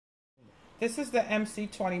This is the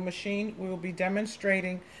MC20 machine. We will be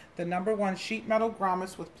demonstrating the #1 sheet metal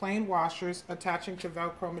grommets with plain washers attaching to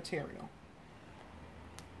Velcro material.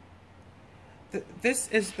 This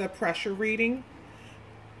is the pressure reading.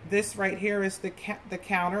 This right here is the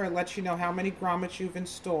counter. It lets you know how many grommets you've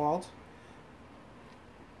installed.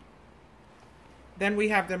 Then we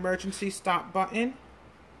have the emergency stop button.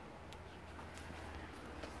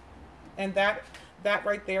 And that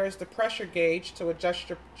right there is the pressure gauge to adjust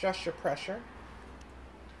your pressure.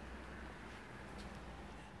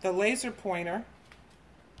 The laser pointer.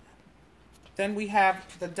 Then we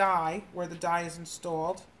have the die, where the die is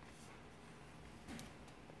installed.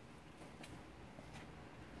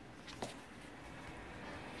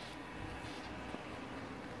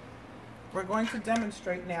 We're going to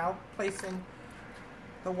demonstrate now placing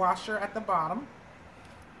the washer at the bottom,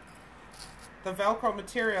 the Velcro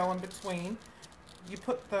material in between. You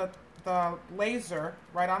put the laser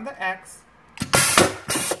right on the X.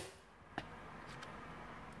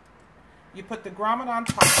 You put the grommet on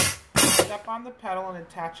top, step on the pedal, and it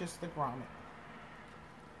attaches the grommet.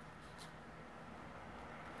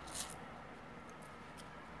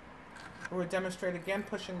 We'll demonstrate again,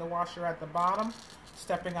 pushing the washer at the bottom,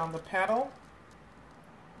 stepping on the pedal,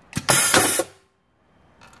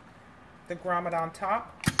 the grommet on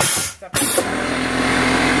top, stepping